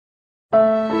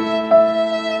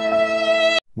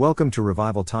Welcome to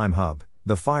Revival Time Hub.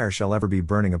 The fire shall ever be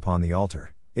burning upon the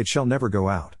altar. It shall never go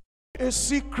out. A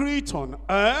secret on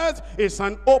earth is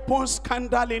an open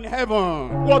scandal in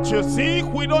heaven. What you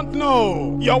think, we don't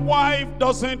know. Your wife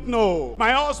doesn't know.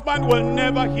 My husband will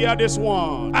never hear this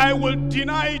one. I will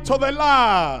deny it to the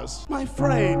last. My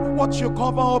friend, what you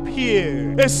cover up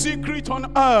here, a secret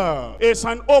on earth is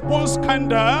an open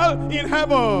scandal in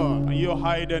heaven. And you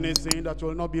hide anything that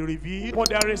will not be revealed, for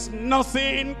there is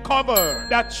nothing covered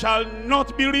that shall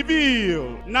not be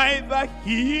revealed, neither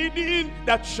hidden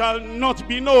that shall not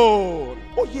be known.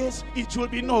 Oh yes, it will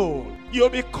be known. You'll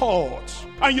be caught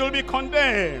and you'll be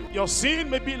condemned. Your sin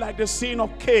may be like the sin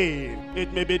of Cain.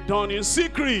 It may be done in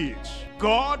secret.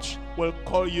 God will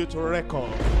call you to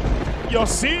record. Your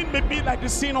sin may be like the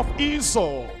sin of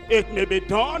Esau. It may be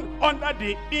done under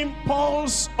the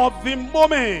impulse of the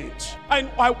moment.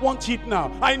 I want it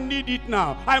now. I need it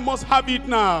now. I must have it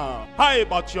now. How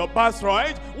about your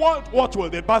birthright? What will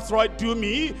the birthright do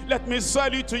me? Let me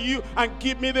sell it to you and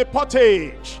give me the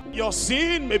pottage. Your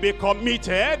sin may be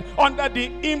committed under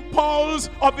the impulse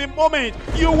of the moment.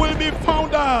 You will be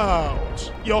found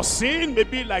out. Your sin may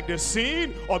be like the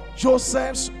sin of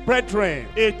Joseph's brethren.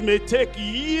 It may take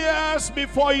years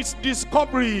before its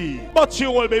discovery, but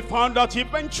you will be found out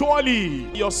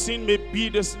eventually. Your sin may be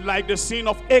like the sin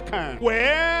of Achan,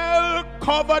 well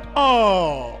covered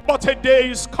up, but a day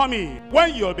is coming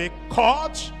when you'll be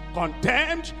caught,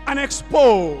 condemned, and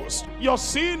exposed. Your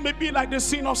sin may be like the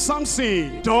sin of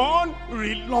Samson, done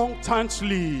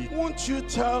reluctantly. Won't you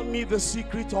tell me the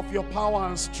secret of your power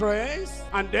and strength?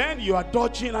 And then you are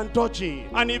dodging and dodging,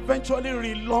 and eventually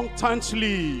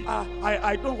reluctantly,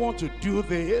 I don't want to do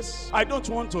this, I don't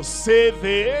want to say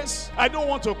this, I don't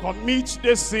want to commit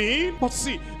this sin, but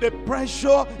see, the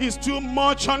pressure is too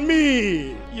much on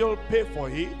me. You'll pay for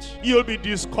it. You'll be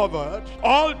discovered.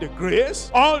 All the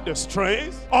grace, all the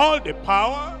strength, all the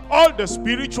power, all the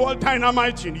spiritual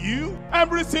dynamite in you,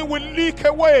 everything will leak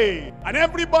away, and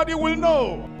everybody will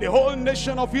know. The whole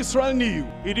nation of Israel knew.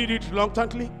 He did it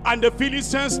reluctantly, and the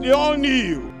Philistines, they all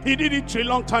knew. He did it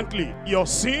reluctantly. Your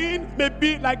sin may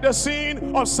be like the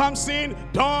sin of Samson,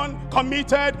 done,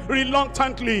 committed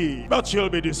reluctantly, but you'll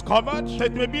be discovered.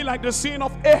 It may be like the sin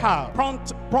of Ahab,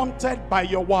 prompted by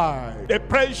your wife, the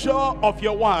pressure of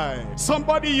your wife,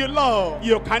 somebody you love.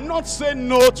 You cannot say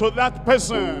no to that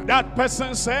person. That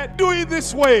person said, do it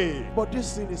this way, but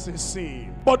this sin is a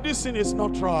sin, but this sin is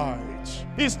not right.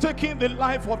 It's taking the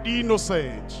life of the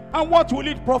innocent. And what will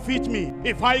it profit me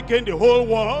if I gain the whole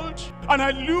world and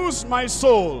I lose my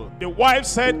soul? The wife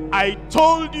said, I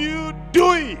told you,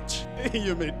 do it.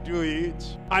 You may do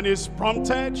it. And it's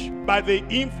prompted by the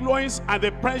influence and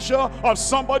the pressure of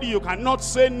somebody you cannot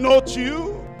say no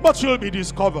to, but you'll be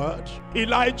discovered.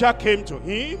 Elijah came to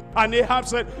him, and Ahab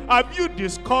said, have you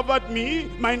discovered me,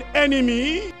 mine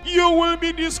enemy? You will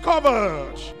be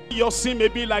discovered. Your sin may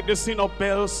be like the sin of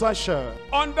Belshazzar,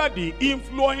 under the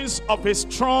influence of a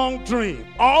strong drink.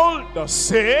 All the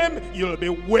same, you'll be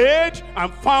weighed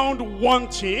and found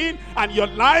wanting, and your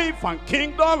life and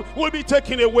kingdom will be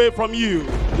taken away from you.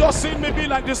 Your sin may be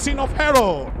like the sin of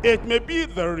Herod. It may be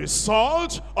the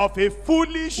result of a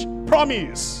foolish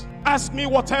promise. Ask me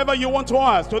whatever you want to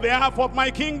ask to the half of my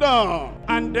kingdom.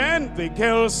 And then the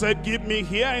girl said, give me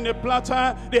here in a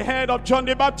platter the head of John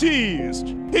the Baptist.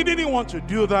 He didn't want to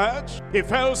do that. He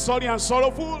felt sorry and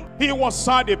sorrowful. He was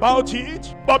sad about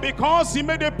it. But because he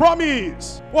made a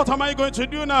promise, what am I going to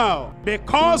do now?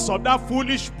 Because of that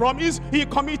foolish promise, he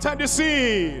committed the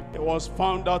sin. It was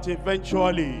found out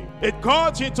eventually. It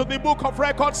got into the book of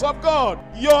records of God.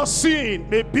 Your sin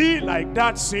may be like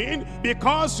that sin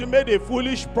because you made a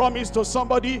foolish promise to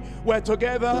somebody. We're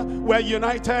together, we're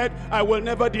united, I will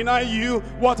never deny you.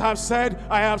 What I've said,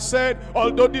 I have said.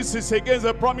 Although this is against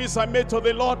the promise I made to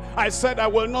the Lord, I said I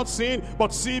will not sin,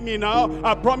 but see me now.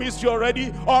 I promised you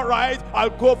already. All right, I'll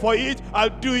go for it, I'll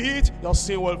do it. Your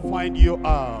sin will find you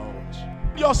out.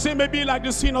 Your sin may be like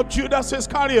the sin of Judas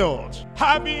Iscariot,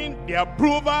 having the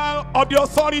approval of the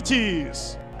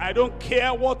authorities. I don't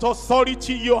care what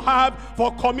authority you have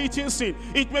for committing sin.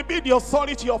 It may be the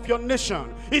authority of your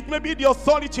nation. It may be the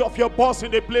authority of your boss in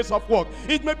the place of work.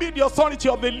 It may be the authority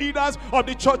of the leaders of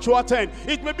the church you attend.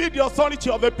 It may be the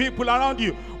authority of the people around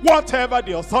you. Whatever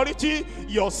the authority,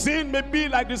 your sin may be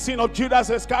like the sin of Judas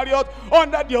Iscariot,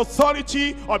 under the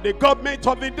authority of the government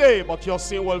of the day, but your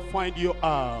sin will find you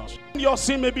out. Your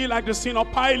sin may be like the sin of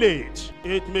Pilate.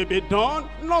 It may be done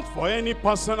not for any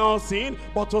personal sin,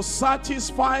 but to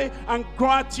satisfy and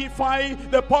gratify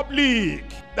the public.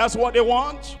 That's what they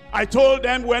want. I told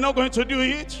them we're not going to do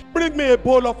it. Bring me a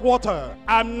bowl of water.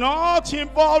 I'm not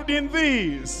involved in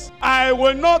this. I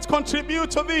will not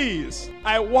contribute to this.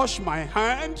 I wash my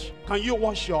hand. Can you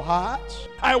wash your heart?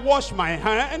 I wash my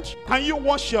hand. Can you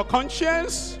wash your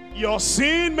conscience? Your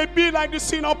sin may be like the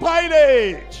sin of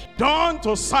Pilate, done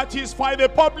to satisfy the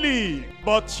public,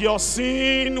 but your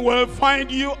sin will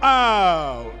find you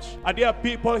out. Are there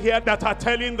people here that are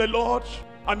telling the Lord,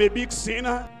 I'm a big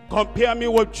sinner? Compare me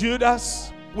with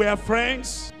Judas. We're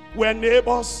friends. We're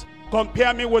neighbors.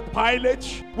 Compare me with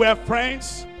Pilate. We're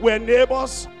friends. We're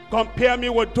neighbors. Compare me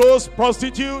with those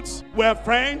prostitutes. We're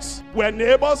friends. We're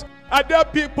neighbors. Are there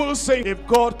people saying, if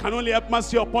God can only have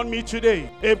mercy upon me today,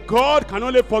 if God can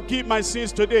only forgive my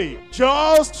sins today,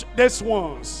 just this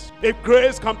once, if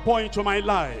grace can pour into my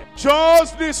life,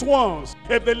 just this once,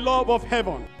 if the love of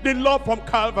heaven, the love from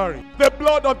Calvary, the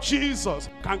blood of Jesus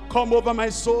can come over my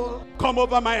soul, come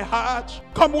over my heart,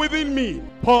 come within me,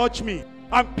 purge me,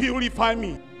 and purify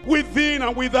me, within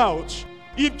and without.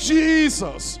 If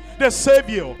Jesus, the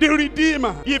Savior, the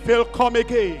Redeemer, if he'll come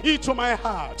again into my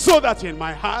heart, so that in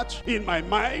my heart, in my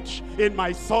mind, in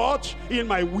my thought, in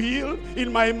my will,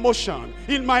 in my emotion,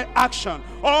 in my action,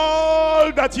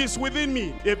 all that is within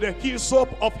me, if the hyssop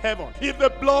of heaven, if the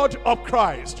blood of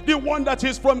Christ, the one that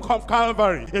is from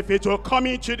Calvary, if it will come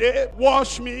in today,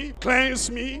 wash me,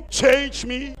 cleanse me, change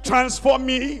me, transform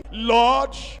me,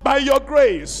 Lord, by your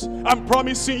grace, I'm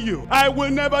promising you, I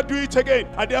will never do it again.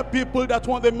 Are there people that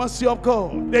want the mercy of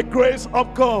God, the grace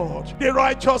of God, the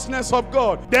righteousness of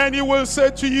God? Then he will say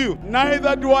to you,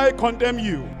 neither do I condemn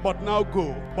you, but now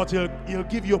go. But he'll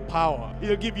give you power.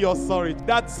 He'll give you authority.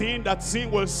 That sin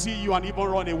will see you and even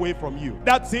run away from you.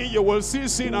 That sin, you will see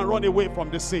sin and run away from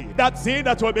the sin. That sin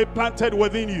that will be planted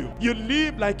within you. You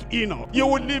live like Enoch. You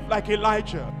will live like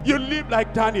Elijah. You live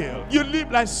like Daniel. You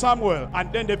live like Samuel.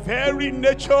 And then the very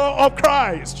nature of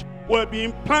Christ will be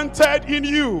implanted in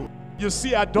you. You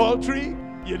see adultery,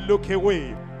 you look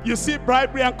away. You see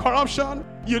bribery and corruption,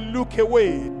 you look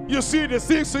away. You see the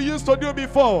things you used to do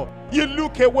before, you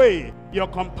look away. Your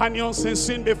companions in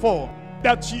sin before,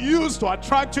 that used to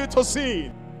attract you to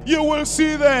sin, you will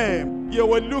see them. You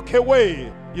will look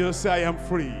away. You'll say, I am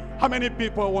free. How many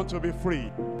people want to be free?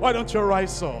 Why don't you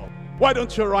rise up? Why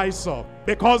don't you rise up?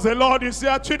 Because the Lord is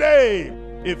here today.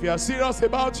 If you are serious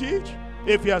about it,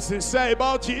 if you are sincere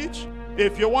about it,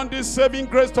 if you want this saving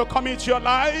grace to come into your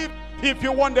life, if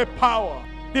you want the power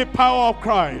of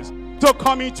Christ to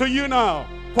come into you now,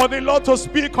 for the Lord to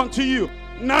speak unto you,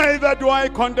 neither do I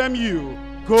condemn you.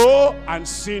 Go and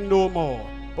sin no more.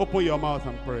 Open your mouth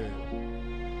and pray.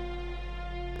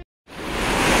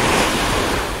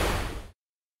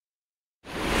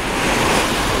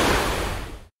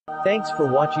 Thanks for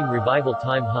watching Revival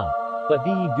Time Hub. But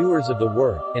be ye doers of the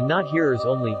word, and not hearers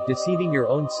only, deceiving your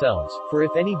own selves. For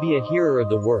if any be a hearer of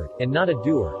the word, and not a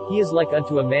doer, he is like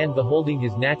unto a man beholding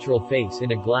his natural face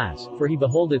in a glass. For he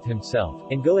beholdeth himself,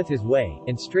 and goeth his way,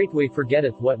 and straightway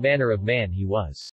forgetteth what manner of man he was.